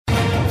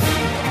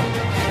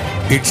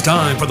It's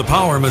time for the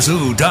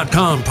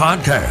PowerMizzou.com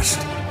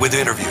podcast with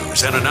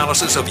interviews and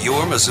analysis of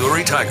your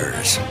Missouri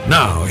Tigers.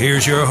 Now,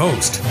 here's your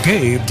host,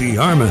 Gabe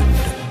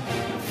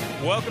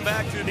DeArmond. Welcome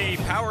back to the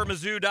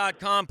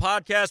PowerMizzou.com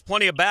podcast.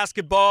 Plenty of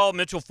basketball.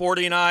 Mitchell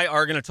Forty and I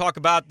are going to talk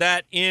about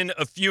that in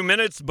a few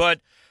minutes. But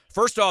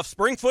first off,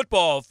 spring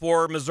football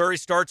for Missouri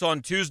starts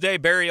on Tuesday.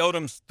 Barry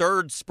Odom's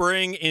third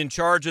spring in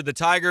charge of the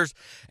Tigers.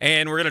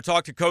 And we're going to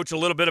talk to Coach a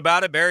little bit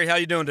about it. Barry, how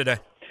you doing today?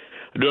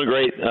 I'm doing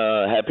great.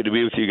 Happy to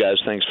be with you guys.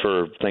 Thanks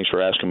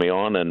for asking me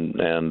on and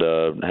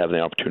having the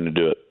opportunity to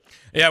do it.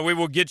 Yeah, we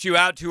will get you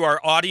out to our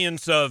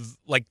audience of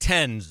like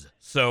tens.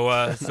 So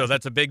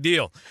that's a big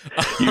deal.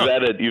 You've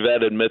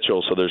added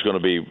Mitchell, so there's going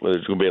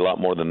to be a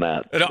lot more than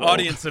that. An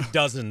audience of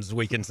dozens,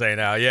 we can say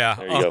now. Yeah.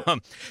 There you go.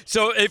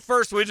 So at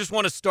first, we just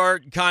want to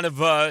start kind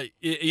of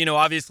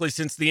obviously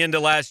since the end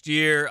of last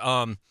year,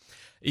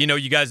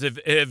 you guys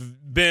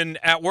have been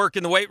at work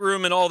in the weight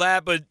room and all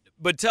that,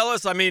 but tell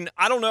us, I mean,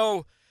 I don't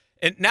know.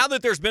 And now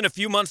that there's been a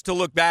few months to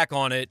look back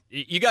on it,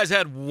 you guys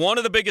had one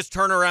of the biggest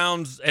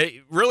turnarounds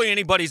really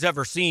anybody's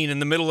ever seen in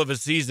the middle of a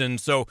season.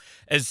 So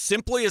as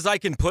simply as I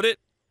can put it,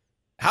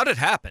 how did it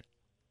happen?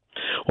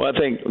 Well, I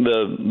think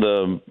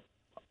the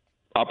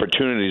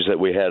opportunities that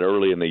we had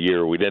early in the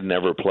year, we didn't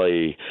ever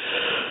play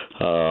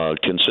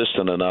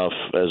consistent enough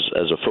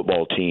as a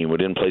football team. We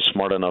didn't play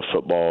smart enough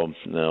football.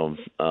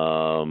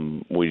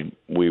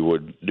 We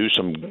would do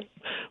some,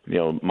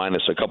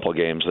 minus a couple of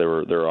games. There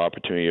were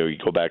opportunities.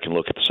 You go back and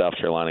look at the South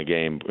Carolina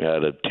game. We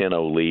had a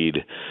 10-0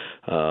 lead.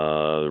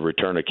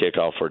 Return a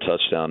kickoff for a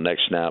touchdown.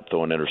 Next snap,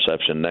 throw an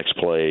interception. Next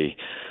play,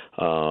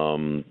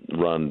 run,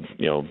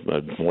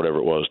 whatever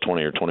it was,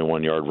 20 or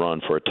 21-yard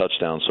run for a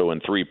touchdown. So in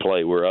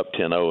we're up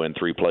 10-0. In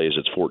 3 plays,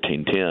 it's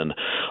 14-10.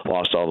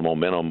 Lost all the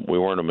momentum. We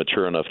weren't a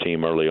mature enough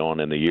team early on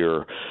in the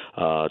year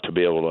to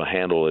be able to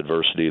handle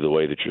adversity the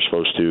way that you're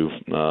supposed to.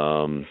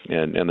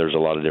 And there's a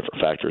lot of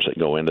different factors that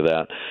go into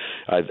that.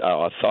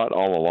 I thought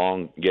all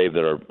along, Gabe,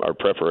 that our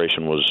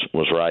preparation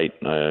was right.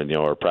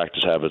 Our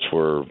practice habits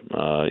were,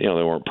 they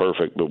weren't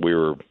perfect, but we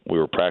were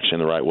practicing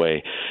the right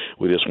way.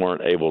 We just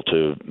weren't able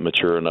to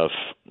mature enough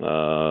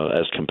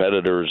as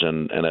competitors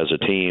and as a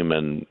team,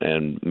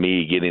 and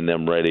me getting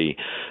them ready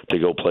to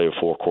go play a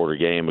 4-quarter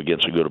game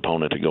against a good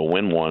opponent to go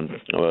win one.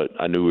 But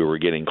I knew we were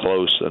getting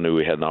close. I knew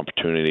we had an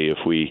opportunity if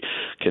we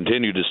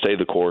continued to stay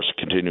the course,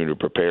 continue to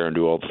prepare and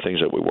do all the things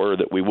that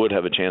we would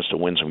have a chance to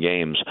win some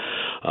games,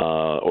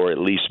 or at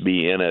least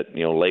be in it,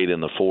 late in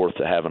the fourth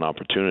to have an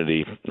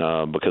opportunity,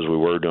 because we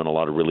were doing a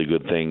lot of really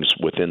good things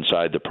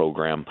inside the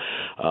program.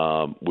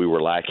 We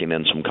were lacking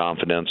in some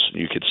confidence.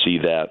 You could see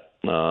that.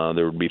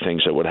 There would be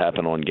things that would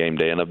happen on game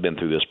day, and I've been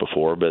through this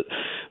before, but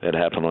it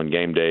happened on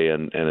game day,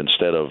 and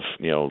instead of,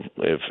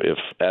 if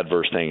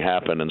adverse thing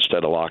happened,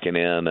 instead of locking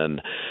in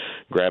and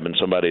grabbing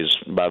somebody's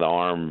by the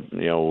arm,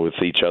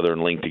 with each other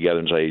and link together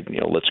and say,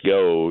 let's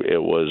go,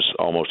 it was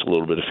almost a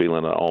little bit of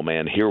feeling of, oh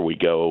man, here we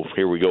go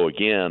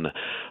again.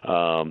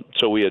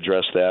 So we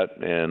addressed that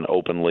and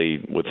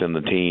openly within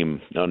the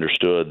team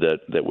understood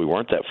that we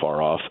weren't that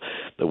far off,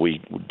 that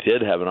we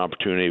did have an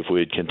opportunity if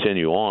we'd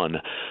continue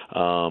on,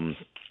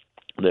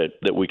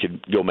 that we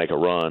could go make a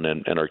run,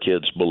 and our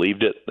kids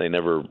believed it. They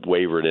never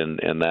wavered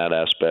in that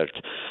aspect,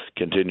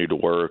 continued to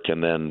work,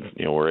 and then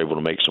we're able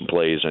to make some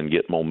plays and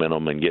get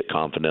momentum and get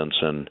confidence.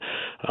 And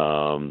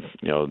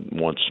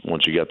once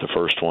you got the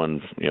first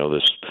one,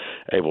 this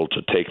able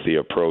to take the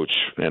approach,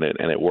 and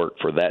it worked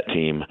for that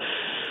team.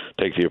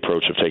 Take the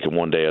approach of taking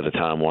one day at a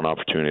time, one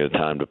opportunity at a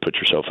time to put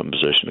yourself in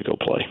position to go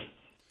play.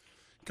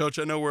 Coach,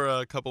 I know we're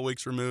a couple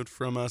weeks removed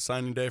from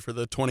signing day for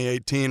the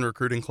 2018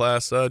 recruiting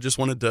class. Just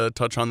wanted to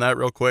touch on that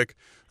real quick.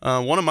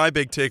 One of my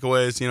big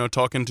takeaways,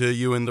 talking to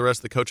you and the rest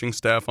of the coaching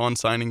staff on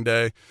signing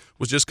day,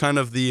 was just kind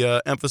of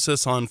the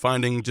emphasis on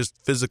finding just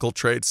physical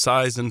traits,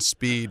 size and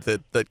speed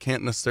that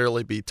can't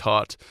necessarily be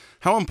taught.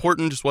 How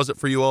important just was it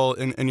for you all,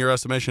 in your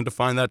estimation, to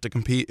find that to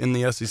compete in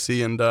the SEC,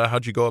 and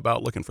how'd you go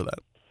about looking for that?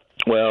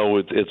 Well,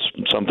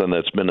 it's something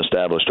that's been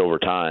established over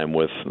time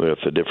with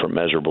the different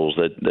measurables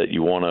that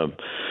you want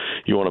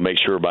to make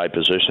sure by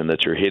position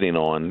that you're hitting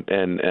on,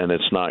 and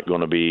it's not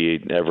going to be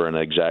ever an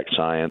exact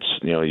science.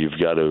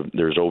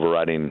 There's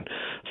overriding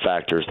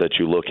factors that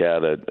you look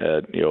at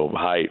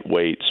height,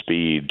 weight,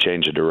 speed,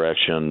 change of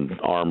direction,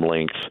 arm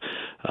length,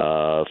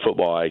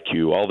 football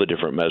IQ, all the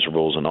different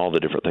measurables and all the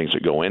different things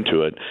that go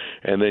into it.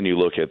 And then you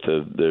look at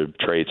the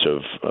traits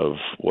of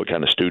what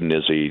kind of student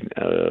is he,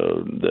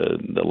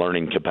 the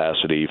learning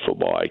capacity,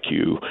 football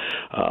IQ.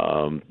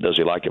 Does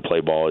he like to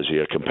play ball? Is he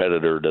a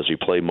competitor? Does he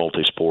play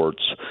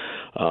multi-sports?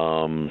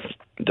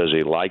 Does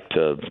he like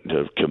to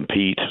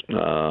compete, in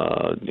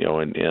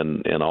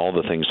all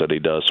the things that he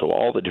does? So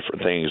all the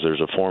different things,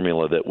 there's a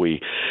formula that we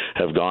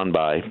have gone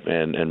by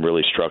and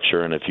really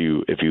structure. And if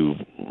you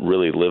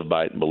really live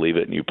by it and believe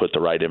it, and you put the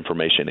right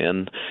information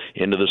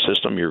into the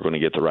system, you're going to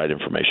get the right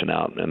information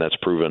out. And that's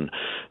proven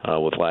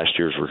with last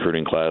year's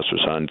recruiting class. We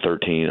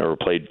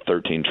played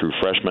 13 true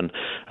freshmen.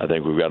 I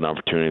think we've got an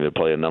opportunity to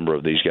play a number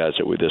of these guys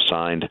that we just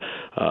signed.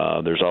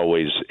 There's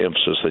always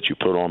emphasis that you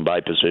put on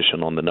by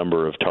position on the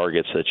number of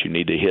targets that you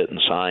need to hit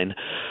and sign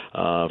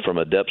from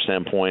a depth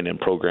standpoint and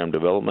program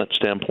development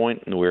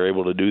standpoint, and we were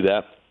able to do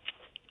that.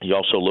 You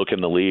also look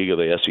in the league of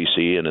the SEC,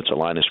 and it's a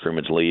line of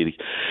scrimmage league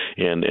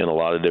in a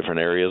lot of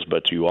different areas,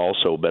 but you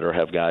also better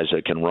have guys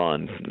that can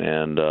run.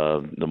 And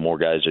the more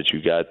guys that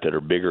you got that are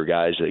bigger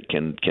guys that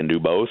can do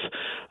both,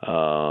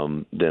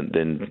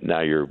 then now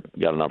you've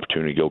got an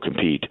opportunity to go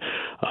compete.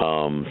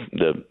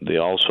 The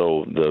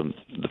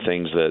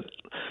things that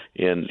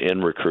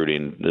in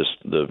recruiting,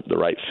 the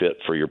right fit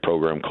for your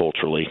program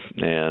culturally,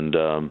 and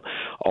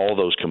all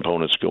those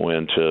components go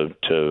into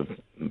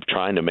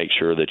trying to make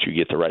sure that you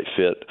get the right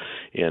fit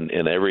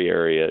in every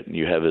area.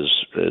 You have as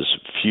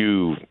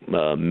few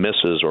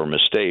misses or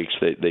mistakes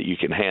that you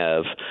can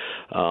have,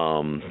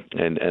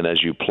 and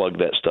as you plug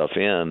that stuff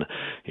in,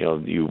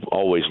 you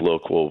always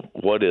look, well,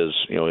 what is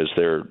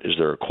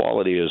there a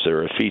quality, is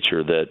there a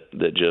feature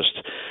that just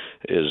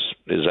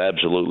is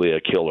absolutely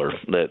a killer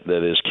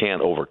that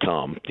can't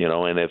overcome,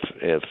 and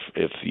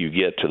if you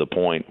get to the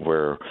point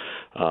where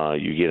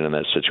you get in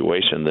that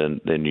situation,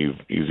 then you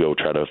go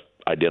try to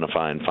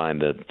identify and find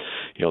the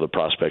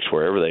prospects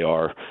wherever they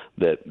are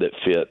that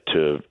fit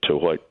to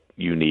what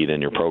you need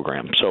in your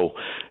program. So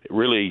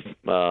really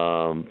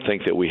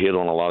think that we hit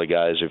on a lot of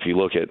guys. If you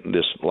look at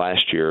this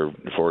last year,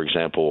 for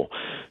example,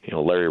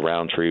 Larry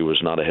Roundtree was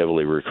not a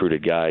heavily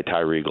recruited guy.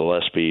 Tyree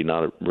Gillespie,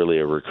 not really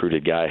a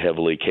recruited guy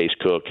heavily. Case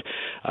Cook,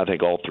 I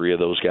think all three of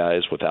those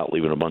guys, without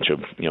leaving a bunch of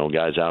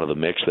guys out of the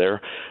mix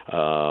there,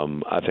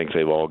 I think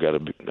they've all got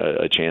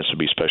a chance to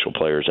be special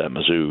players at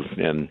Mizzou,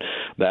 and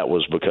that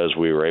was because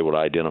we were able to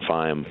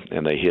identify them,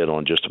 and they hit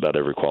on just about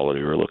every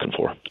quality we were looking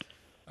for.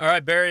 All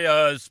right, Barry,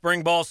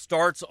 spring ball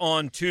starts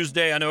on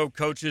Tuesday. I know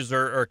coaches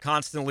are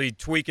constantly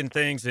tweaking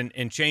things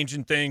and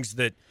changing things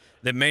that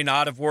may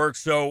not have worked.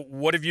 So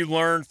what have you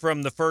learned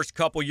from the first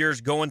couple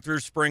years going through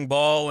spring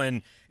ball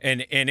and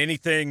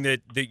anything that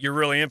you're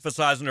really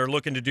emphasizing or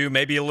looking to do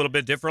maybe a little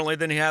bit differently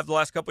than you have the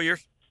last couple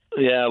years?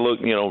 Yeah,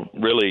 look,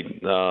 really,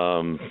 as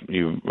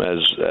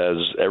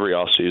every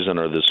off season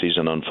or the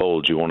season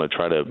unfolds, you want to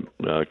try to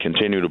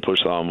continue to push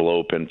the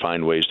envelope and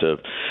find ways to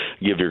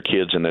give your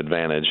kids an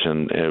advantage,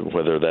 and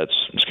whether that's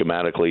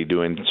schematically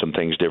doing some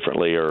things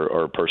differently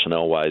or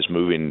personnel-wise,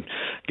 moving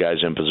guys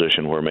in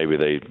position where maybe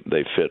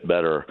they fit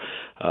better.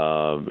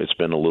 It's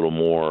been a little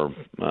more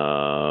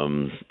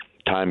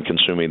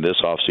time-consuming this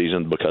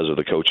offseason because of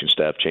the coaching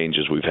staff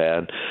changes we've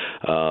had,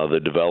 the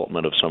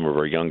development of some of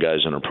our young guys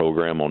in our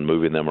program on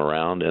moving them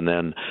around, and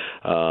then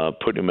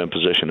putting them in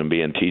position and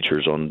being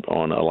teachers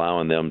on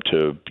allowing them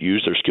to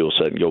use their skill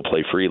set and go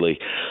play freely.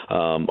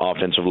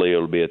 Offensively,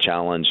 it'll be a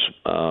challenge.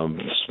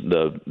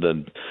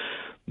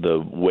 The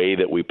way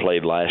that we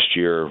played last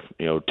year,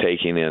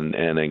 taking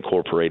and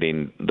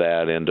incorporating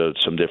that into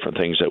some different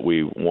things that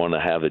we want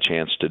to have a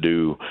chance to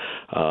do,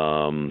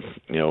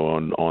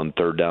 on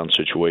third down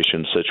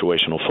situations,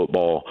 situational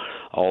football,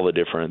 all the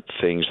different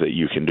things that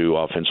you can do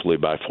offensively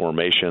by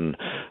formation,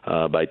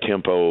 by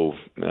tempo,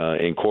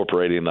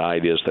 incorporating the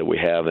ideas that we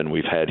have and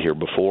we've had here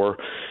before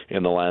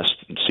in the last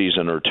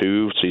season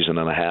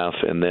and a half,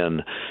 and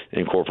then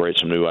incorporate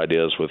some new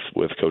ideas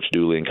with Coach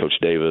Dooley and Coach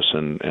Davis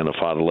and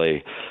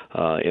Afadale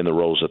in the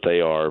roles that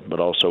they are, but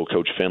also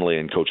Coach Finley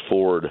and Coach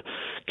Ford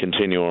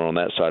continuing on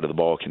that side of the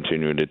ball,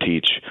 continuing to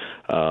teach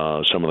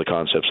some of the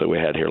concepts that we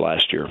had here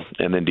last year.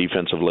 And then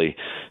defensively,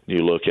 you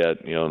look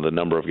at the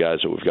number of guys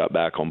that we've got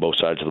back on both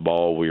sides of the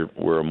ball.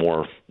 We're a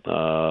more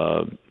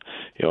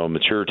a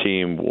mature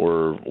team.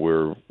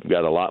 We're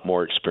got a lot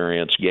more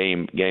experience,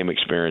 game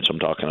experience I'm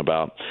talking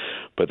about.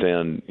 But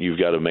then you've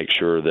got to make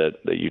sure that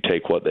you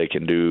take what they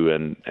can do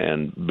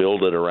and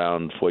build it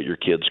around what your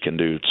kids can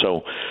do.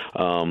 So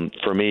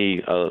for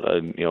me,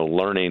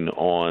 learning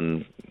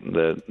on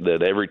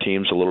that every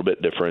team's a little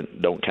bit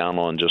different. Don't count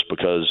on just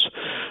because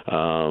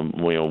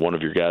one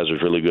of your guys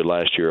was really good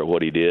last year at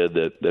what he did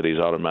that he's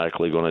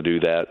automatically going to do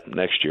that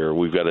next year.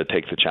 We've got to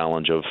take the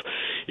challenge of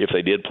if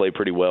they did play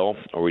pretty well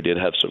or we did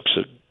have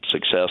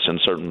success in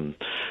certain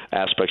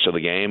aspects of the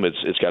game,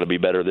 it's got to be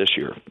better this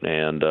year.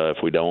 And if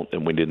we don't,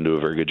 then we didn't do a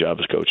very good job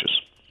as coaches.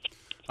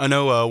 I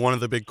know one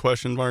of the big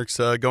question marks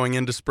going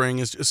into spring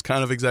is just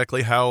kind of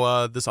exactly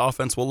how this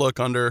offense will look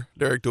under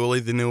Derek Dooley,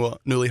 the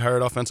newly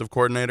hired offensive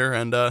coordinator.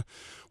 And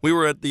we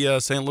were at the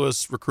St.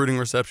 Louis recruiting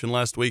reception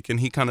last week, and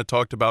he kind of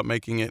talked about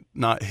making it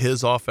not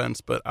his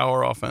offense, but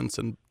our offense.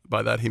 And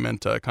by that, he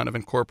meant kind of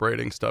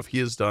incorporating stuff he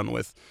has done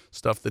with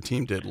stuff the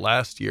team did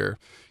last year.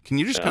 Can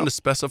you just kind of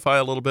specify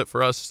a little bit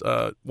for us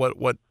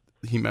what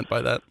he meant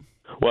by that?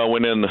 Well, I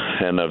went in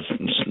and I've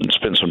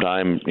spent some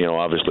time,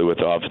 obviously with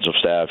the offensive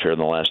staff here in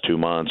the last 2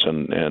 months.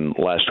 And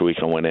last week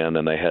I went in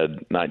and they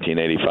had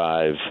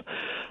 1985.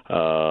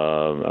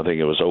 I think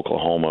it was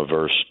Oklahoma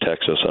versus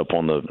Texas up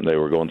on they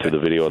were going through the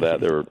video of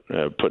that. They were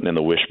putting in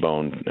the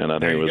wishbone, and I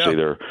think it was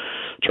either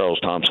Charles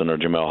Thompson or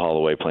Jamel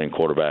Holloway playing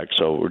quarterback.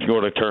 So we're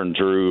going to turn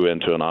Drew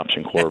into an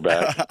option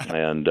quarterback,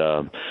 and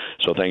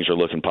so things are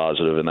looking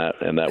positive in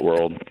that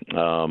world.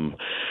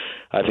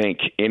 I think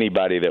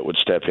anybody that would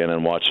step in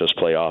and watch us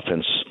play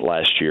offense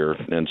last year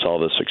and saw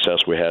the success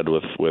we had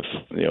with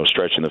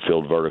stretching the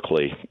field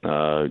vertically,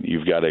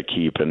 you've got to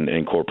keep and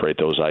incorporate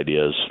those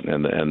ideas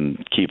and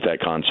keep that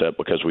concept,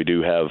 because we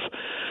do have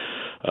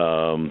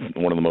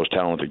one of the most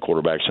talented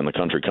quarterbacks in the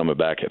country coming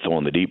back at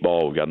throwing the deep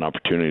ball. We've got an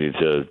opportunity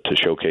to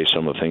showcase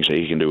some of the things that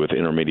he can do with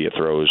intermediate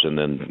throws, and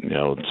then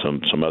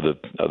some other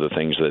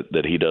things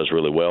that he does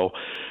really well.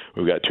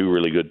 We've got two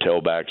really good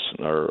tailbacks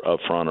up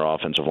front, our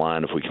offensive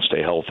line. If we can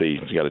stay healthy,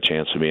 he's got a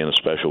chance to be in a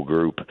special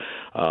group.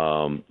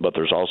 But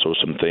there's also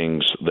some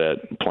things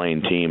that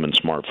playing team and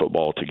smart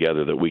football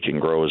together that we can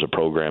grow as a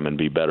program and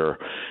be better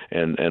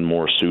and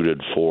more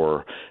suited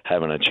for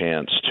having a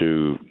chance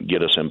to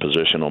get us in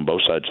position on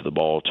both sides of the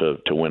ball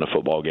to win a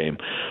football game.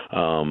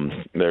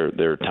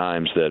 There are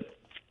times that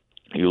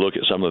you look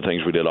at some of the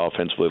things we did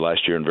offensively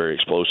last year and very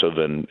explosive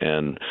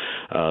and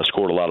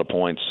scored a lot of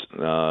points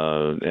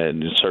at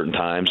certain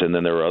times. And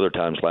then there were other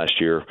times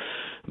last year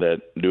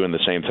that doing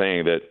the same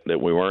thing that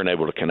we weren't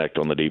able to connect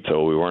on the deep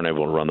throw. We weren't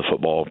able to run the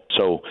football.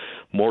 So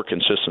more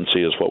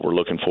consistency is what we're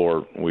looking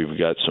for. We've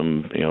got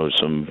some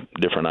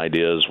different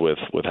ideas with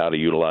how to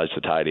utilize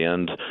the tight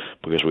end,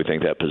 because we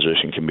think that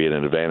position can be an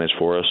advantage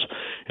for us.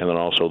 And then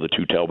also the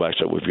two tailbacks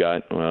that we've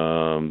got,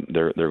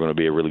 they're going to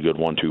be a really good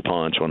 1-2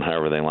 punch on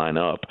however they line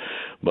up.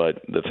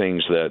 But the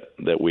things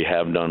that we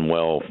have done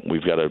well,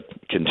 we've got to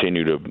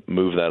continue to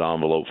move that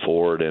envelope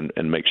forward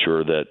and make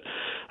sure that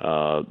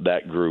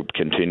that group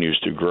continues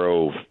to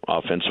grow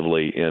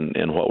offensively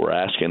in what we're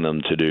asking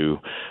them to do.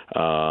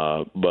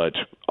 But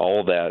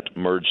all that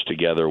merged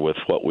together with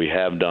what we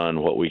have done,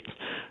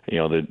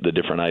 the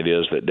different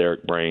ideas that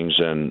Derek brings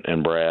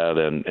and Brad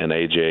and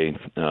AJ,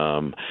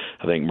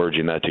 I think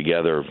merging that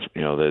together,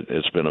 that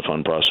it's been a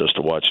fun process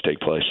to watch take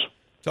place.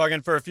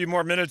 Talking for a few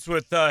more minutes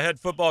with head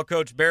football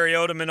coach Barry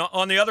Odom. And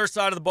on the other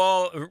side of the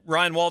ball,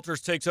 Ryan Walters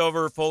takes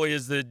over fully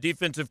as the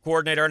defensive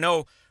coordinator. I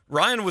know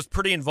Ryan was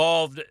pretty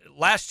involved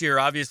last year,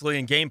 obviously,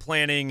 in game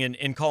planning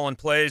and calling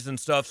plays and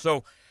stuff.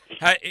 So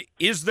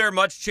is there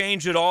much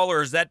change at all,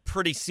 or is that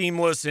pretty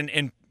seamless,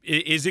 and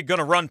is it going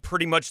to run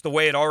pretty much the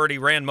way it already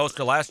ran most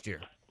of last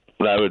year?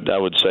 I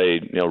would say,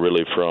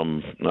 really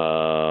from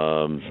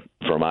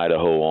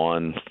Idaho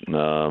on,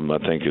 I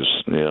think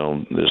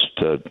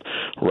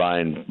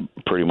Ryan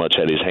pretty much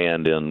had his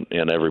hand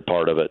in every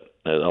part of it,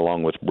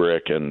 along with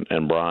Brick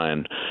and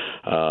Brian.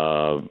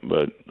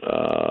 But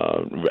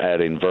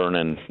adding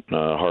Vernon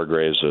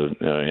Hargraves,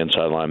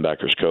 inside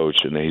linebackers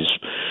coach, and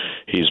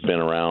he's been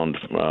around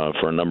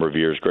for a number of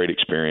years. Great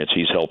experience.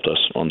 He's helped us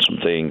on some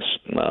things.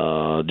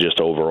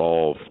 Just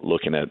overall,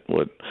 looking at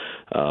what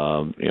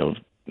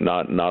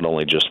Not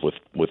only just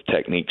with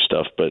technique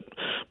stuff, but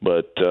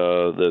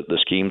the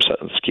scheme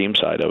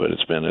side of it.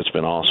 It's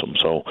been awesome.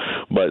 So,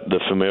 but the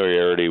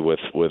familiarity with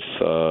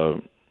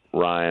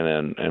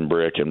Ryan and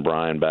Brick and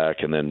Brian back,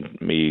 and then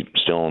me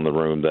still in the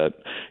room, that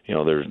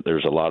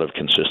there's a lot of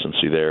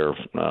consistency there.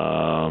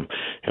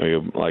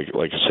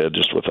 Like I said,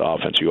 just with the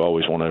offense, you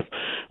always want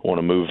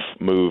to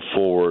move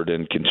forward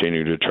and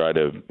continue to try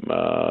to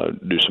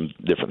do some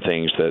different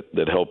things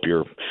that help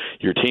your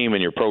team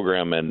and your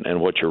program and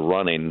what you're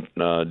running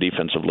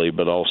defensively.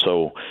 But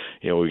also,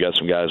 we've got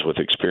some guys with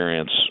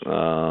experience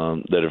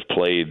that have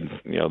played.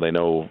 They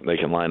know they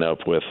can line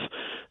up with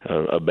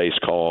a base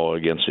call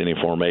against any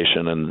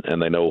formation,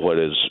 and they know what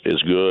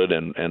is good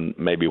and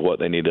maybe what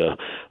they need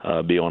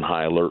to be on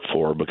high alert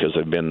for, because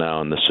they've been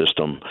now in the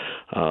system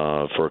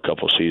for a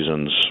couple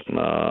seasons,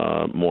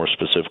 more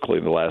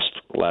specifically the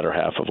latter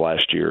half of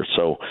last year.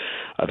 So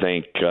I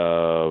think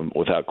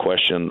without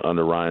question,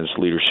 under Ryan's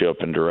leadership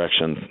and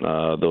direction,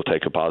 they'll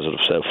take a positive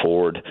step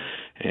forward,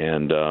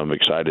 and I'm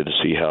excited to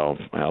see how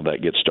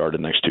that gets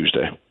started next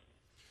Tuesday.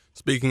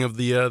 Speaking of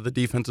the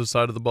defensive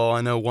side of the ball, I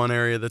know one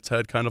area that's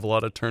had kind of a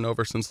lot of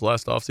turnover since the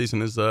last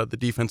offseason is the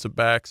defensive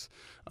backs.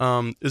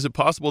 Is it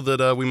possible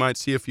that we might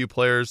see a few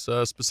players,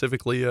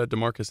 specifically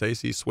DeMarcus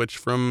Acey, switch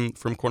from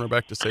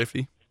cornerback to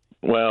safety?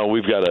 Well,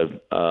 we've got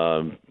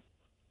to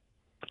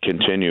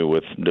continue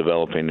with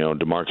developing.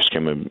 DeMarcus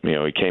came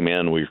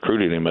in, we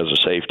recruited him as a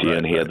safety,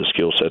 and he had the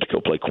skill set to go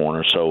play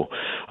corner. So,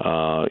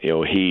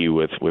 he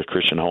with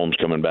Christian Holmes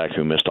coming back,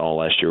 who missed all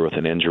last year with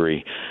an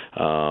injury,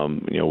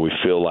 we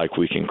feel like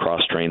we can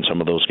cross-train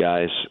some of those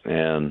guys,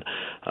 and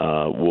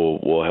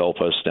will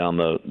help us down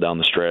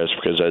the stretch,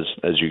 because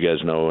as you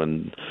guys know,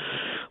 and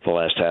the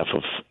last half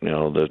of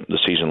the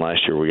season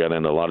last year, we got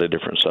into a lot of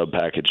different sub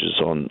packages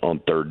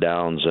on third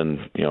downs,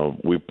 and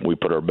we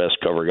put our best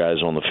cover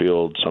guys on the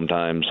field.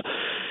 Sometimes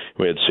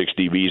we had 6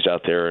 DBs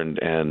out there, and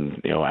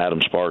Adam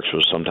Sparks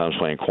was sometimes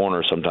playing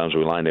corner. Sometimes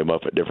we lined him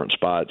up at different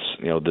spots.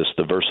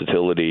 The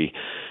versatility,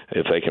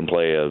 if they can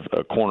play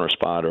a corner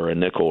spot or a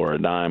nickel or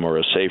a dime or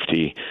a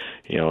safety,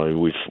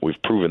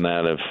 we've proven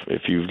that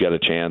if you've got a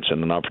chance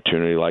and an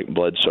opportunity, like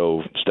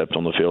Bledsoe stepped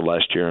on the field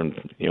last year, and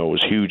it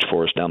was huge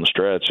for us down the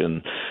stretch,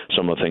 and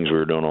some of the things we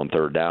were doing on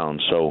third down.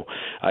 So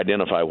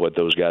identify what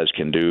those guys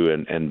can do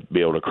and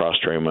be able to cross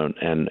train them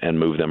and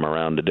move them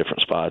around to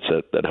different spots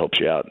that helps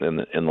you out in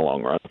the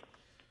long run.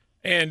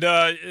 And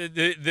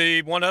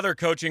the one other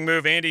coaching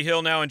move, Andy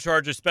Hill now in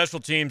charge of special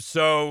teams.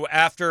 So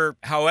after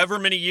however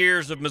many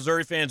years of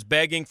Missouri fans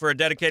begging for a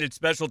dedicated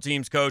special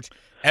teams coach,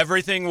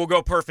 everything will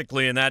go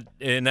perfectly in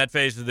that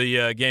phase of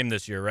the game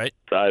this year, right?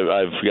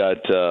 I've got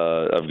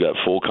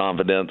full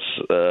confidence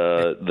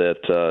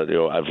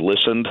that I've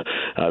listened.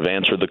 I've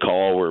answered the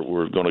call.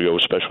 We're going to go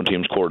with special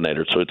teams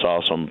coordinator. So it's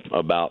awesome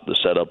about the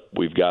setup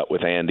we've got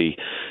with Andy.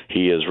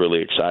 He is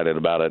really excited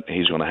about it.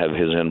 He's going to have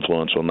his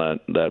influence on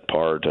that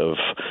part of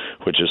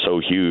which is so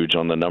huge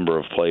on the number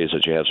of plays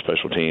that you have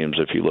special teams.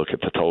 If you look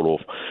at the total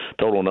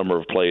number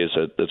of plays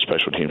that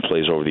special teams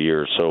plays over the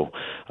years, so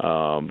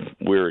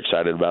we're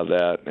excited about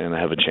that and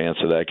have a chance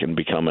that can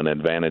become an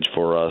advantage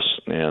for us.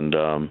 And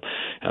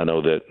I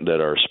know that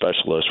our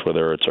specialists,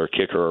 whether it's our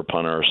kicker or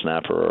punter or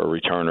snapper or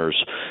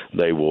returners,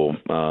 they'll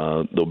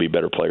be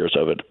better players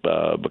of it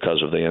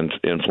because of the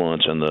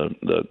influence and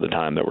the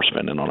time that we're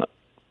spending on it.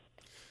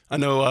 I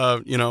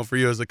know, for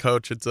you as a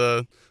coach, it's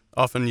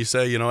often you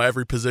say,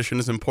 every position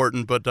is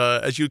important, but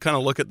as you kind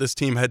of look at this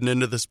team heading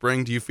into the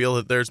spring, do you feel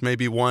that there's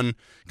maybe one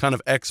kind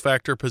of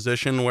X-factor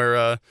position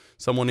where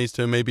someone needs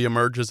to maybe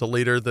emerge as a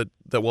leader that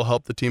will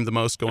help the team the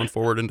most going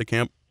forward into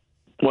camp?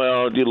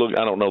 Well,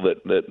 I don't know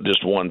that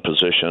just one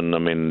position. I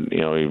mean,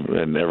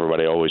 and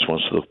everybody always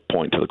wants to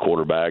point to the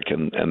quarterback,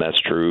 and that's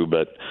true,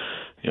 but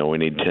we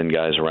need 10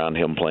 guys around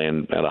him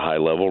playing at a high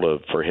level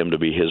for him to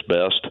be his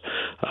best.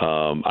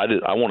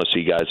 I want to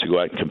see guys who go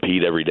out and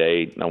compete every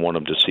day. I want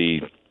them to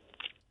see,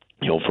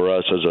 for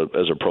us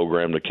as a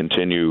program to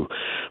continue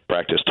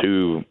practice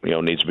 2,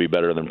 needs to be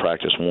better than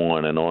practice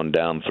 1 and on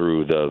down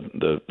through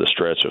the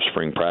stretch of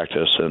spring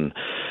practice. And,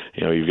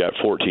 you've got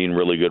 14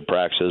 really good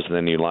practices, and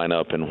then you line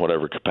up in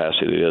whatever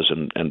capacity it is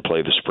and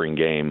play the spring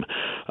game.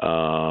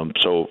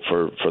 So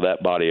for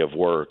that body of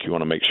work, you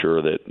want to make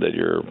sure that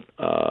your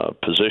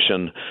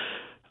position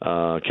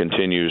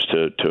continues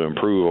to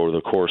improve over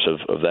the course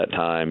of that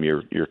time.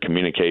 Your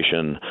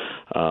communication,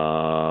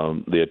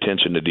 the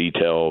attention to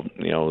detail,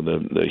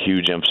 the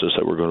huge emphasis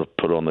that we're going to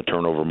put on the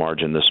turnover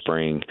margin this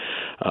spring,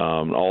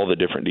 all the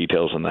different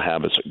details and the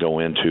habits that go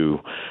into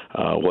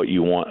what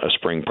you want a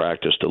spring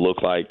practice to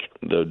look like,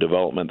 the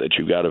development that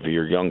you got of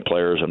your young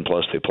players and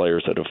plus the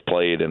players that have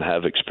played and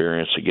have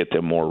experience to get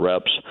them more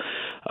reps,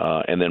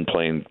 and then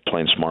playing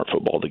smart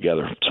football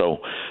together. So,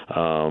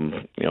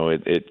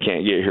 it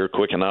can't get here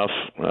quick enough.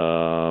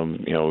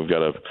 We've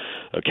got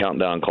a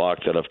countdown clock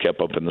that I've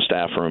kept up in the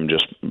staff room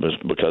just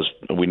because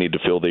we need to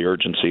feel the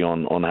urgency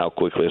on how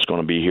quickly it's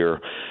going to be here,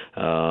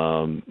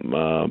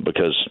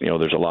 because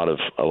there's a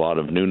lot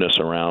of newness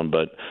around,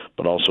 but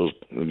also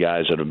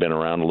guys that have been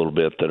around a little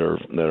bit that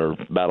are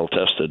battle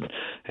tested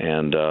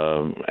and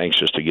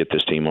anxious to get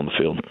this team on the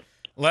field.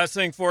 Last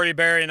thing for you,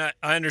 Barry, and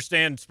I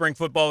understand spring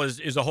football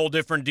is a whole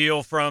different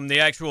deal from the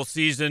actual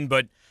season,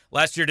 but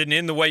last year didn't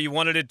end the way you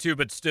wanted it to,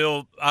 but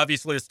still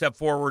obviously a step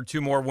forward,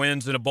 2 more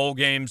wins in a bowl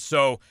game.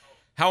 So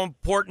how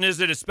important is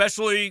it,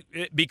 especially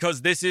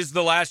because this is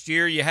the last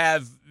year you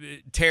have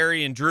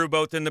Terry and Drew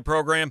both in the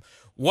program?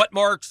 What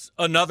marks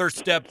another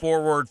step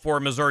forward for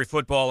Missouri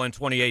football in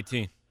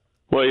 2018?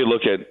 Well, you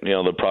look at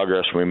the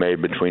progress we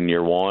made between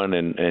year 1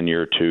 and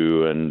year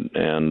 2,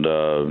 and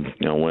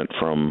went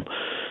from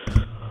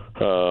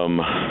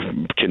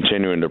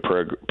continuing to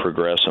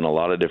progress in a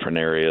lot of different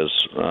areas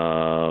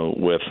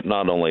with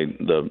not only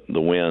the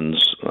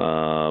wins,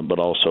 but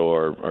also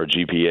our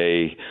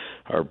GPA,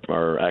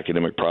 our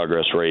academic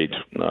progress rate,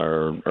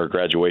 our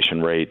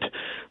graduation rate,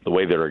 the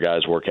way that our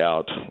guys work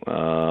out,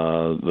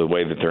 the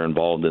way that they're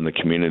involved in the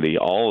community,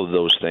 all of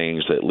those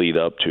things that lead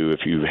up to,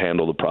 if you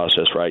handle the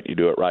process right, you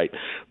do it right,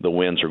 the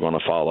wins are going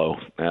to follow.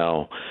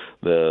 Now,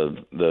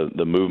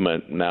 the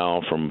movement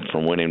now from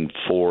winning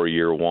 4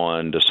 year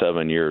 1 to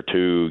 7 year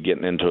 2,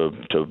 getting into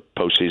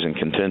postseason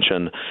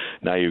contention,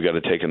 now you've got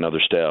to take another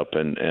step,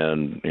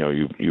 and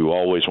you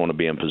always want to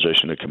be in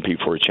position to compete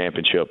for a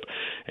championship,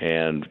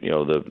 and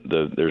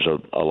there's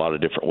a lot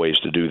of different ways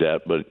to do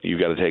that, but you've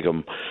got to take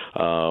them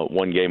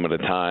one game at a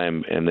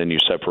time, and then you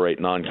separate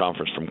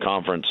non-conference from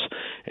conference,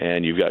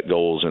 and you've got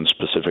goals and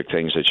specific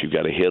things that you've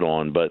got to hit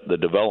on. But the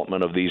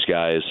development of these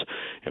guys,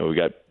 we've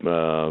got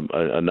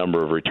a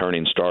number of returning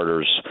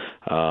starters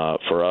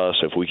for us.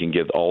 If we can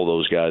get all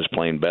those guys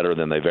playing better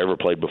than they've ever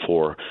played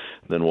before,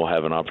 then we'll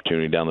have an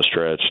opportunity down the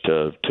stretch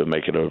to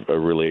make it a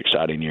really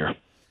exciting year.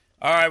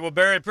 All right, well,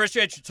 Barry,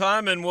 appreciate your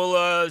time, and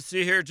we'll see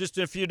you here just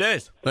in a few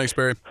days. Thanks,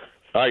 Barry.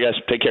 All right, guys,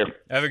 take care.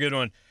 Have a good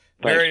one.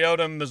 Thanks. Barry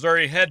Odom,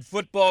 Missouri head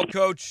football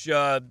coach.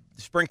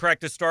 Spring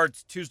practice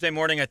starts Tuesday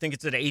morning. I think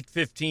it's at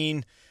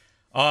 8:15.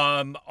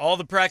 All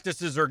the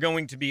practices are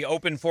going to be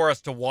open for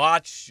us to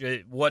watch.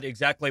 What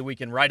exactly we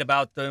can write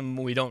about them,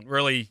 we don't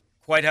really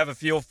quite have a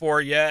feel for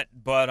yet.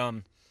 But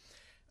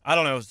I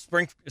don't know.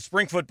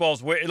 Spring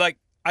football's like,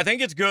 I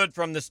think it's good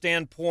from the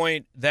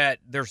standpoint that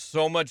there's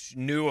so much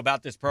new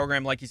about this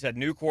program. Like you said,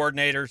 new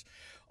coordinators,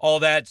 all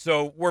that.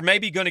 So we're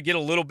maybe going to get a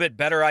little bit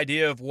better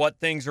idea of what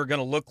things are going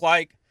to look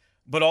like.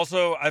 But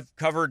also, I've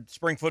covered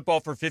spring football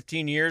for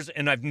 15 years,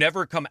 and I've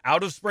never come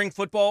out of spring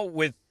football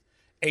with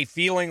a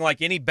feeling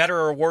like any better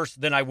or worse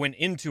than I went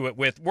into it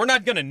with. We're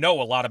not going to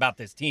know a lot about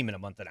this team in a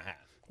month and a half.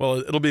 Well,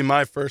 it'll be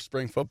my first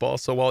spring football,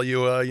 so while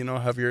you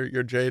have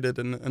your jaded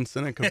and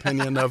cynic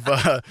opinion of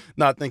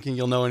not thinking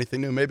you'll know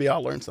anything new, maybe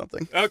I'll learn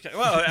something. Okay,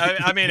 well,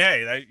 I mean,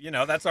 hey,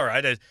 that's all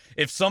right.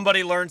 If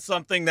somebody learns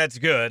something, that's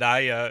good. I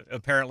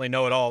apparently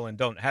know it all and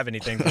don't have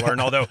anything to learn,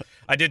 although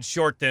I did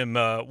short them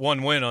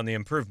 1 win on the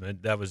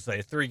improvement. That was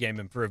a 3-game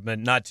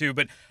improvement, not 2.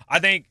 But I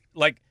think,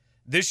 like,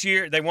 this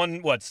year, they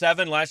won,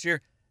 7 last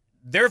year?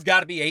 There have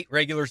got to be 8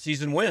 regular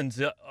season wins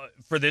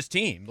for this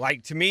team.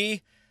 Like, to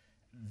me,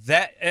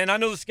 that, and I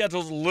know the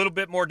schedule's a little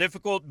bit more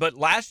difficult, but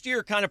last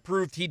year kind of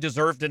proved he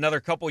deserved another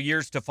couple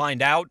years to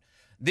find out.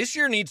 This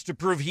year needs to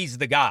prove he's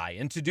the guy,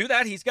 and to do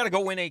that, he's got to go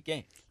win 8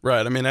 games.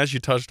 Right. I mean, as you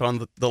touched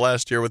on the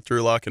last year with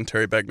Drew Lock and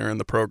Terry Begner in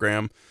the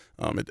program,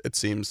 it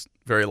seems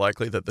very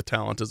likely that the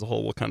talent as a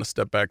whole will kind of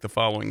step back the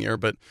following year.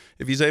 But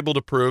if he's able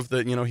to prove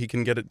that, he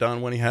can get it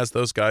done when he has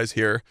those guys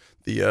here,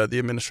 the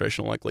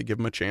administration will likely give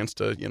him a chance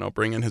to,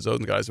 bring in his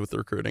own guys with the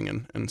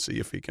recruiting and see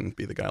if he can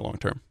be the guy long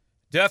term.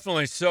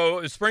 Definitely.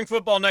 So spring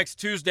football next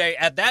Tuesday.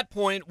 At that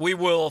point, we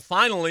will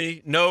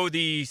finally know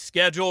the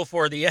schedule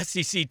for the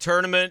SEC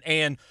tournament,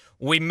 and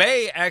we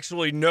may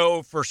actually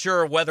know for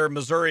sure whether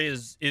Missouri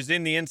is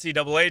in the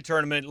NCAA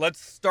tournament. Let's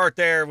start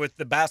there with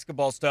the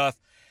basketball stuff.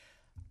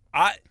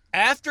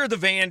 After the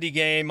Vandy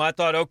game, I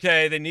thought,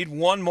 okay, they need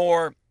one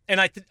more,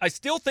 and I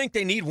still think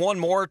they need one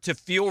more to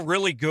feel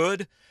really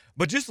good.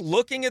 But just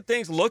looking at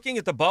things, looking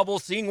at the bubble,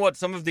 seeing what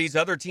some of these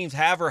other teams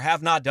have or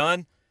have not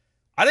done,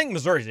 I think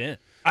Missouri's in.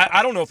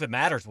 I don't know if it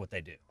matters what they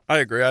do. I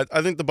agree.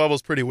 I think the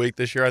bubble's pretty weak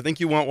this year. I think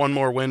you want one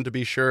more win to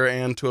be sure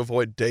and to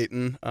avoid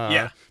Dayton.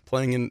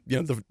 Playing in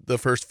the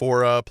first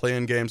 4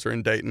 play-in games are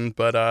in Dayton.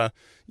 But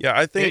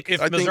I think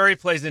if Missouri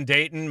plays in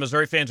Dayton,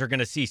 Missouri fans are going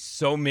to see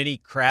so many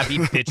crabby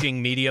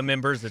bitching media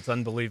members. It's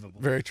unbelievable.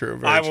 Very true.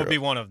 I will be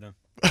one of them.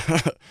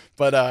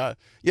 But I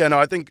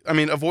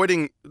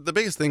avoiding the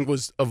biggest thing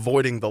was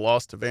avoiding the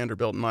loss to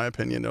Vanderbilt. In my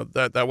opinion,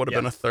 that would have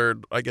been a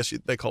third. I guess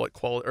they call it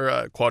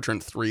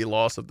quadrant 3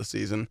 loss of the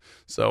season.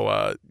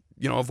 So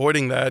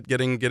avoiding that,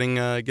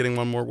 getting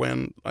one more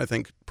win, I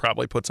think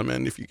probably puts them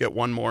in. If you get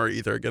one more,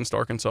 either against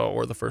Arkansas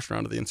or the first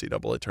round of the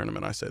NCAA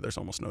tournament, I say there's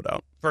almost no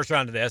doubt. First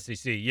round of the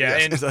SEC,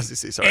 and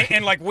SEC. Sorry,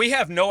 and like we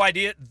have no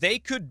idea. They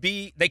can't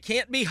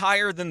be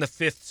higher than the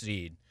 5th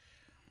seed.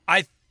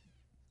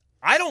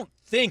 I don't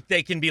think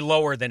they can be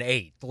lower than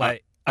 8th.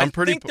 Like I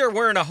think they're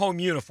wearing a home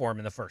uniform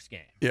in the first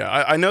game. Yeah,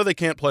 I know they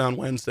can't play on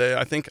Wednesday.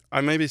 I think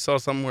I maybe saw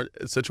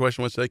a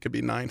situation which they could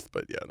be 9th,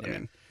 but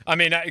I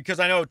mean,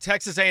 because I know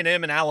Texas A&M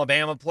and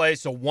Alabama play,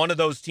 so one of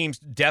those teams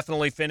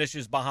definitely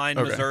finishes behind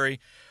Missouri.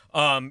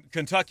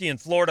 Kentucky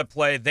and Florida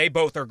play. They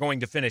both are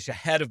going to finish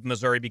ahead of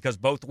Missouri because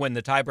both win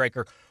the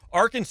tiebreaker.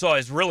 Arkansas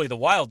is really the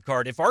wild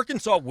card. If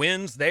Arkansas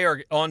wins, they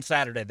are on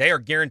Saturday. They are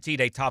guaranteed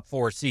a top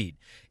 4 seed.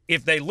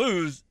 If they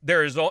lose,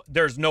 there's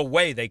no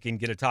way they can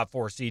get a top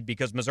 4 seed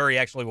because Missouri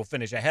actually will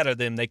finish ahead of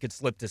them. They could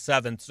slip to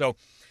 7th. So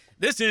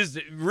this is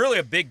really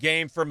a big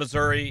game for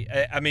Missouri.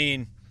 I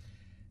mean,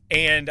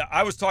 and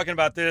I was talking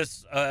about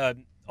this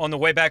on the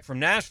way back from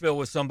Nashville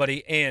with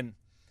somebody, and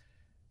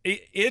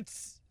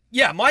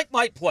Mike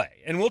might play,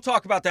 and we'll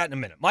talk about that in a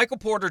minute. Michael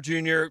Porter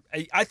Jr.,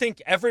 I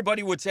think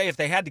everybody would say, if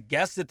they had to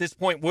guess at this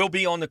point, will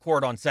be on the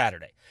court on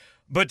Saturday.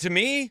 But to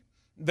me,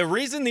 the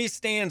reason these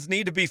stands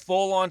need to be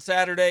full on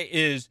Saturday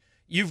is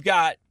you've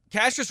got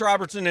Cassius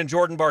Robertson and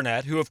Jordan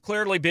Barnett, who have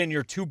clearly been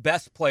your 2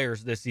 best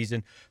players this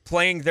season,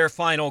 playing their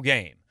final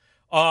game.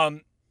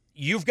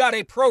 You've got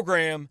a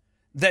program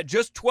that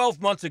just 12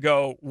 months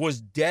ago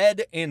was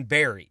dead and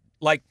buried.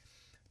 Like,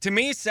 to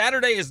me,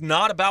 Saturday is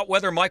not about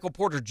whether Michael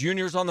Porter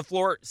Jr. is on the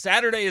floor.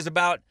 Saturday is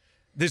about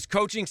this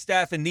coaching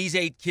staff and these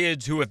 8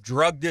 kids who have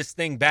drugged this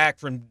thing back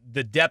from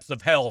the depths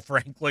of hell,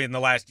 frankly, in the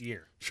last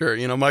year. Sure.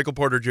 Michael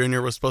Porter Jr.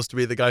 was supposed to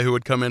be the guy who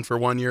would come in for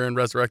 1 year and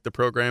resurrect the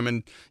program.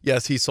 And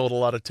yes, he sold a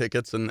lot of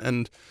tickets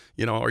and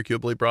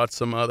arguably brought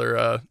some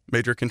other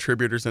major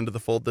contributors into the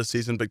fold this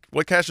season. But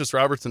what Cassius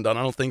Robertson done,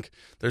 I don't think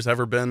there's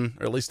ever been,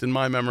 or at least in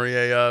my memory,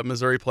 a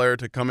Missouri player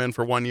to come in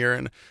for 1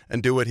 year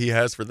and do what he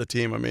has for the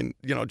team. I mean,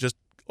 just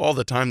all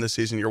the time this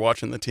season, you're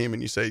watching the team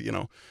and you say,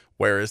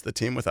 where is the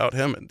team without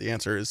him? And the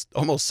answer is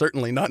almost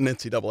certainly not an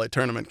NCAA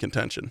tournament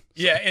contention.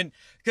 Yeah, and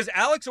because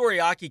Alex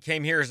Oriaki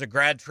came here as a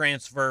grad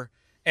transfer,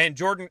 and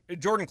Jordan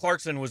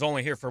Clarkson was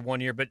only here for 1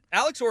 year, but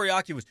Alex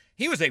Oriaki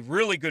was a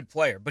really good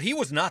player, but he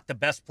was not the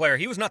best player.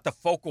 He was not the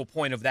focal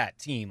point of that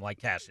team like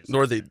Cassius.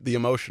 Nor the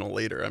emotional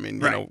leader. I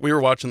mean, we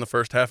were watching the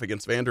first half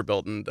against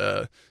Vanderbilt, and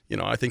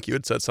I think you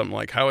had said something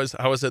like, how is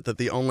it that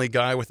the only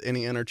guy with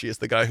any energy is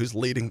the guy who's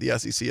leading the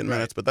SEC in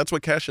minutes? But that's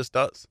what Cassius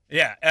does.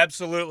 Yeah,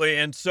 absolutely.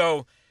 And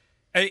so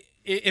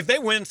if they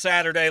win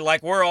Saturday,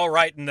 like, we're all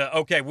right in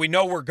okay, we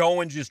know we're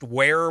going, just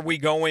where are we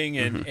going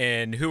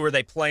and who are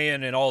they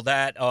playing and all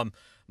that.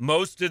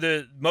 Most of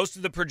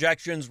the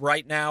projections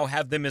right now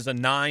have them as a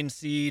 9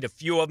 seed, a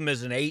few of them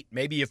as an 8,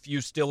 maybe a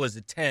few still as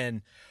a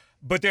 10.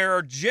 But there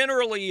are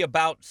generally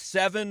about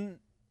 7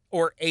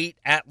 or 8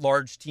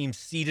 at-large teams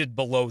seated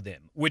below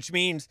them, which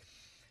means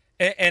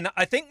And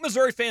I think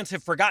Missouri fans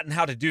have forgotten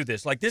how to do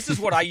this. Like, this is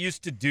what I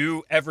used to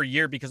do every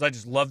year because I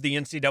just love the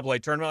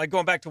NCAA tournament. Like,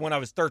 going back to when I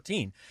was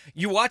 13.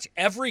 You watch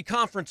every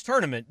conference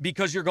tournament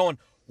because you're going,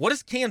 what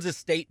does Kansas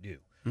State do?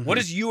 Mm-hmm. What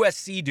does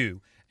USC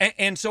do?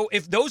 And so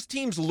if those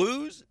teams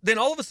lose, then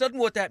all of a sudden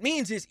what that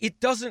means is it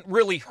doesn't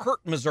really hurt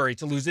Missouri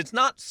to lose. It's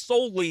not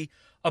solely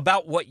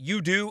about what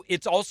you do.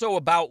 It's also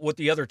about what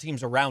the other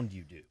teams around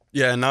you do.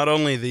 Yeah, and not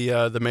only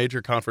the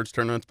major conference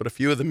tournaments, but a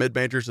few of the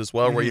mid-majors as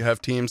well, where you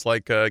have teams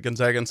like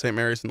Gonzaga and St.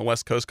 Mary's in the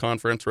West Coast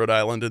Conference, Rhode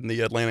Island in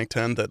the Atlantic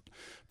 10 that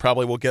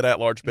probably will get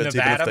at-large bids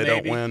Nevada, even if they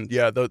don't win.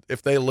 Yeah,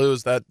 if they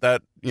lose, that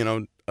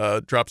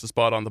drops a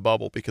spot on the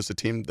bubble because the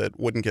team that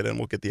wouldn't get in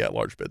will get the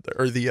at-large bid there,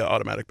 or the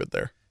automatic bid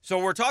there. So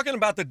we're talking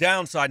about the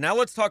downside. Now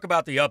let's talk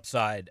about the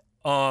upside.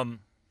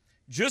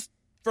 Just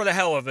for the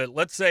hell of it,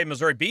 let's say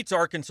Missouri beats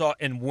Arkansas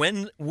and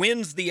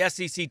wins the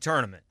SEC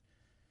tournament.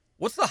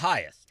 What's the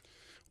highest?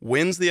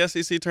 Wins the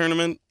SEC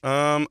tournament?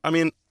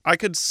 I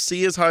could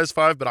see as high as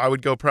 5, but I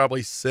would go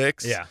probably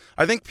 6. Yeah.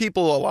 I think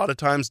people a lot of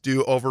times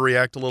do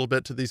overreact a little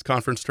bit to these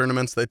conference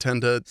tournaments. They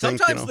tend to think,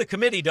 sometimes the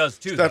committee does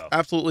too, though.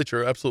 Absolutely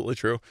true. Absolutely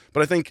true.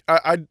 But I think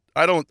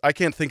I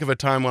can't think of a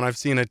time when I've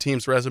seen a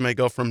team's resume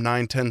go from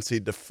 9-10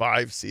 seed to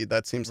 5 seed.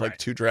 That seems like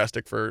too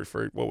drastic for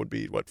what would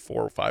be 4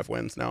 or 5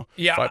 wins now.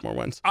 Yeah. 5 more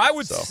wins. I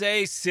would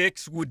say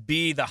 6 would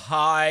be the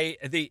high.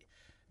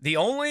 The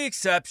only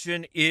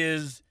exception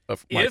is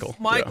if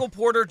Michael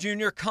Porter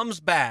Jr. comes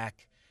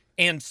back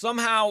and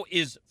somehow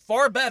is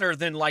far better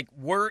than like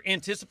we're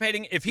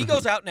anticipating. If he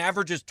goes out and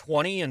averages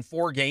 20 in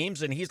 4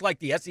 games and he's like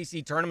the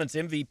SEC tournament's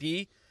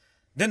MVP,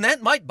 then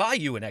that might buy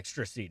you an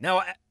extra seed.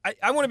 Now,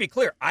 I want to be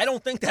clear. I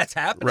don't think that's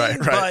happening, right.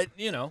 But,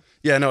 you know.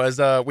 Yeah, no, as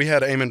we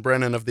had Eamon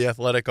Brennan of The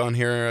Athletic on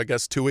here, I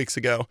guess 2 weeks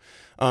ago,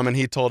 and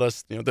he told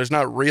us, there's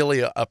not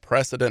really a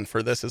precedent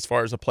for this as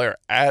far as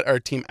a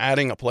team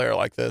adding a player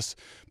like this.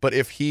 But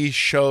if he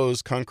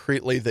shows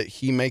concretely that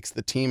he makes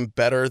the team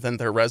better than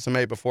their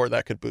resume before,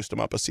 that could boost him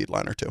up a seed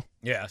line or 2.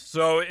 Yeah,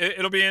 so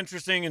it'll be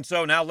interesting. And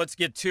so now let's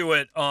get to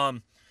it.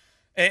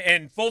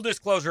 And full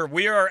disclosure,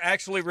 we are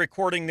actually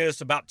recording this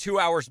about 2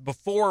 hours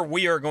before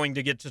we are going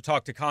to get to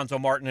talk to Cuonzo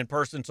Martin in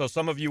person. So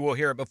some of you will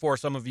hear it before,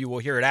 some of you will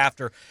hear it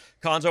after.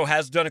 Cuonzo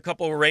has done a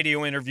couple of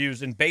radio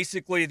interviews, and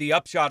basically the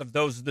upshot of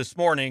those this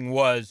morning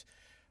was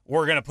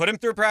we're going to put him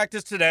through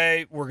practice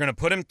today, we're going to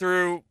put him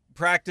through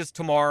practice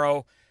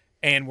tomorrow,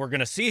 and we're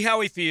going to see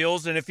how he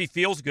feels. And if he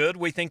feels good,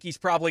 we think he's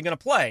probably going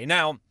to play.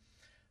 Now,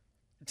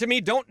 to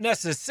me, don't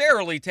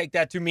necessarily take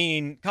that to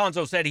mean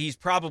Cuonzo said he's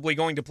probably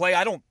going to play.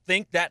 I don't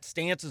think that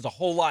stance is a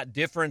whole lot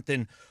different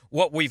than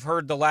what we've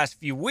heard the last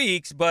few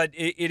weeks, but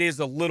it is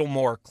a little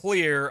more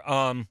clear.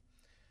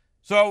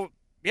 So,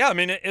 yeah, I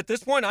mean, at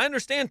this point, I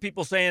understand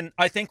people saying,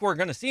 I think we're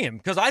going to see him,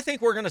 because I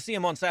think we're going to see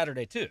him on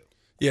Saturday, too.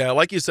 Yeah,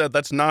 like you said,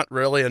 that's not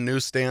really a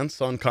new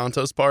stance on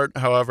Cuonzo's part.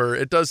 However,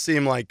 it does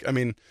seem like,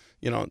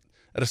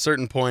 at a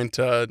certain point,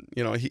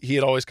 he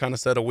had always kind of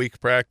said a week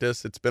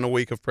practice. It's been a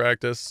week of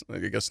practice. I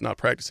guess not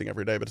practicing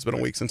every day, but it's been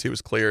a week since he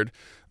was cleared.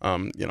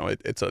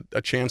 It's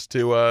a chance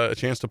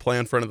to play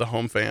in front of the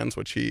home fans,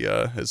 which he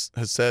has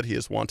said he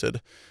has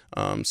wanted.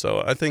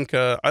 So I think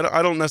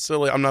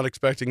I'm not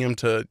expecting him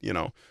to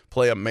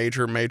play a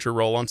major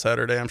role on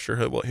Saturday. I'm sure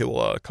he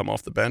will come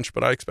off the bench,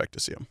 but I expect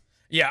to see him.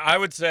 Yeah, I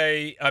would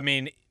say,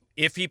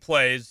 if he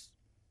plays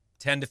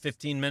 10 to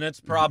 15 minutes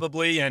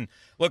probably. And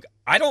look,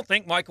 I don't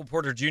think Michael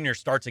Porter Jr.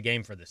 starts a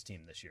game for this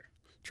team this year.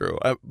 True.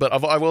 But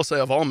I will say,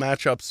 of all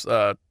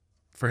matchups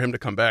for him to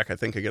come back, I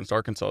think against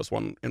Arkansas is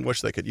one in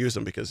which they could use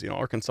him because,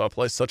 Arkansas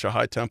plays such a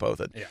high tempo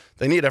that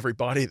they need every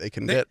body they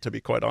can get, to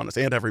be quite honest,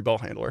 and every ball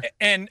handler.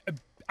 And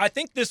I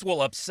think this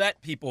will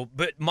upset people,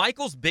 but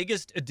Michael's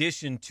biggest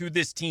addition to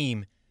this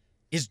team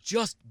is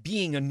just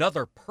being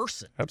another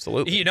person.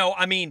 Absolutely.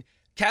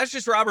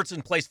 Cassius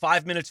Robertson plays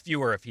 5 minutes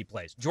fewer if he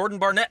plays. Jordan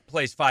Barnett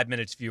plays 5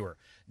 minutes fewer.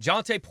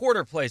 Jonte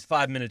Porter plays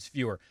 5 minutes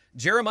fewer.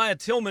 Jeremiah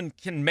Tillman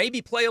can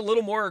maybe play a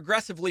little more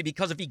aggressively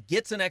because if he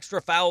gets an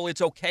extra foul, it's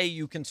okay.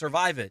 You can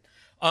survive it.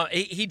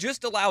 He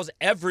just allows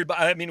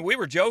everybody. We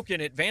were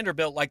joking at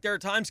Vanderbilt. Like, there are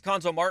times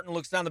Cuonzo Martin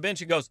looks down the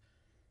bench and goes,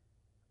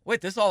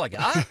 wait, this is all I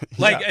got?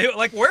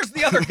 Like, where's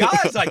the other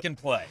guys I can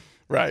play?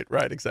 Right,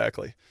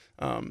 exactly.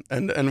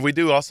 And we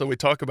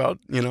talk about,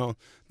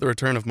 the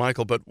return of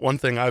Michael, but one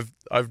thing I've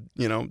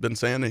been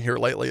saying here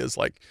lately is,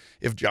 like,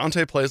 if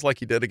Jonte plays like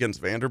he did against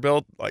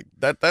Vanderbilt, like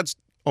that's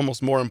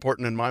almost more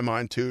important in my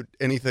mind to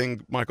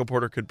anything Michael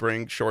Porter could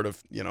bring short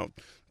of,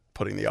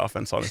 putting the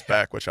offense on his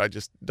back, which I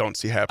just don't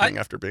see happening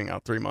after being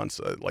out 3 months.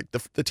 Like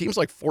the team's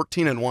like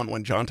 14-1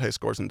 when Jonte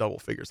scores in double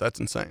figures. That's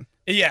insane.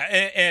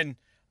 Yeah. And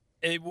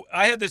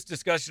I had this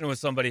discussion with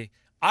somebody.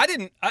 I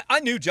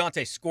knew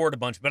Jonte scored a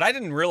bunch, but I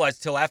didn't realize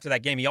till after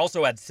that game he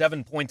also had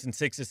 7 points and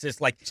 6 assists.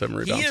 Like 7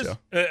 rebounds,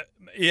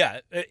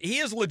 he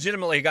is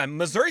legitimately a guy.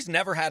 Missouri's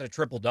never had a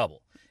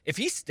triple-double. If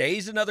he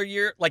stays another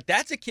year, like,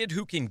 that's a kid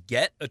who can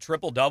get a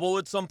triple-double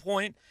at some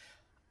point.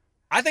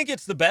 I think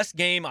it's the best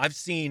game I've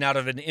seen out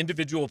of an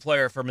individual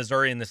player for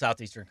Missouri in the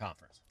Southeastern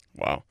Conference.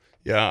 Wow.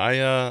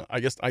 Yeah, I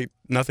guess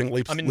nothing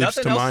leaps nothing to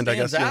else mind. I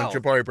guess stands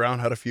out. Jabari Brown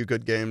had a few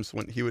good games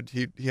when he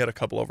had a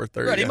couple over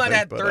 30. Right, he might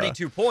have had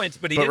 32 points,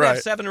 but he didn't have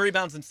 7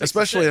 rebounds and 6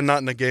 especially assists.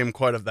 not in a game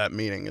quite of that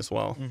meaning as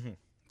well.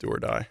 Do or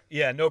die.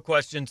 Yeah, no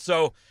question.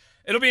 So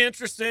it'll be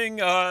interesting.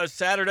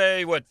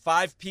 Saturday,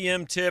 5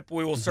 p.m. tip.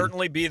 We will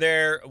certainly be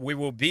there. We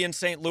will be in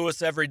St.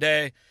 Louis every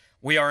day.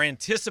 We are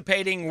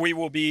anticipating we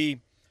will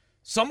be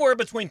somewhere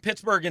between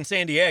Pittsburgh and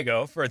San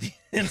Diego for the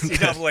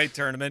NCAA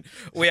tournament.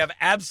 We have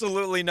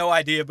absolutely no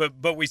idea,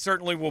 but we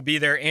certainly will be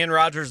there. Ann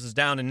Rodgers is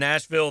down in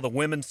Nashville. The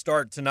women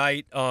start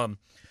tonight.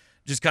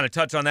 Just kind of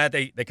touch on that.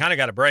 They kind of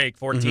got a break.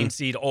 14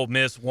 seed Ole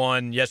Miss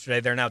won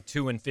yesterday. They're now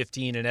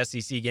 2-15 in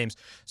SEC games.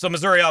 So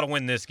Missouri ought to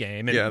win this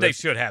game, and they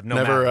should have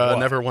matter what.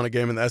 Never won a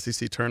game in the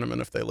SEC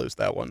tournament if they lose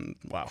that one.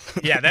 Wow.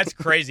 Yeah, that's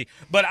crazy.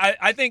 But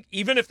I think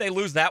even if they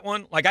lose that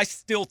one, I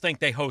still think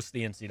they host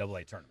the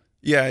NCAA tournament.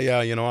 Yeah.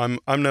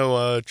 I'm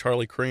no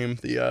Charlie Cream,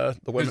 the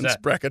women's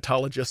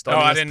bracketologist.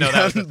 I didn't know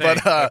that was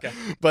a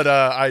thing. But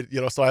I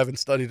so I haven't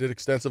studied it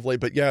extensively.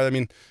 But yeah, I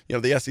mean,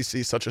 the SEC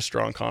is such a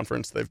strong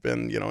conference. They've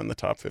been in the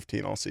top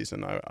 15 all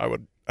season. I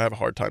have a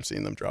hard time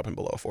seeing them dropping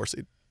below a 4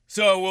 seed.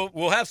 So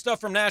we'll have stuff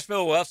from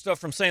Nashville. We'll have stuff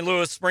from St.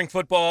 Louis. Spring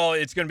football.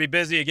 It's going to be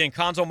busy again.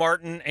 Conzo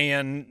Martin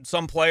and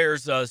some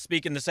players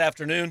speaking this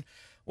afternoon.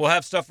 We'll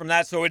have stuff from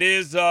that. So it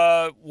is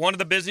one of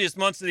the busiest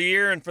months of the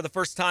year, and for the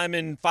first time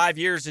in 5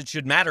 years, it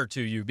should matter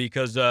to you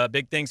because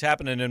big things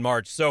happening in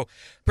March. So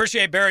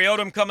appreciate Barry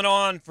Odom coming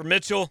on for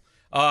Mitchell.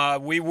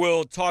 We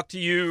will talk to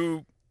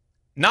you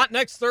not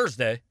next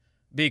Thursday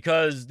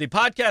because the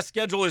podcast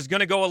schedule is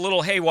going to go a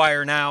little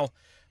haywire now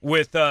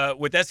with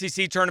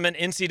SEC tournament,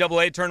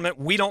 NCAA tournament.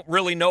 We don't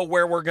really know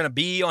where we're going to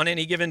be on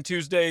any given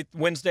Tuesday,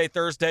 Wednesday,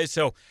 Thursday.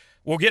 So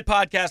we'll get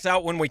podcasts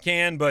out when we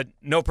can, but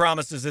no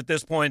promises at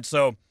this point.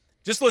 So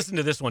just listen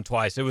to this one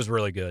twice. It was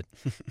really good.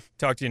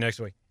 Talk to you next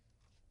week.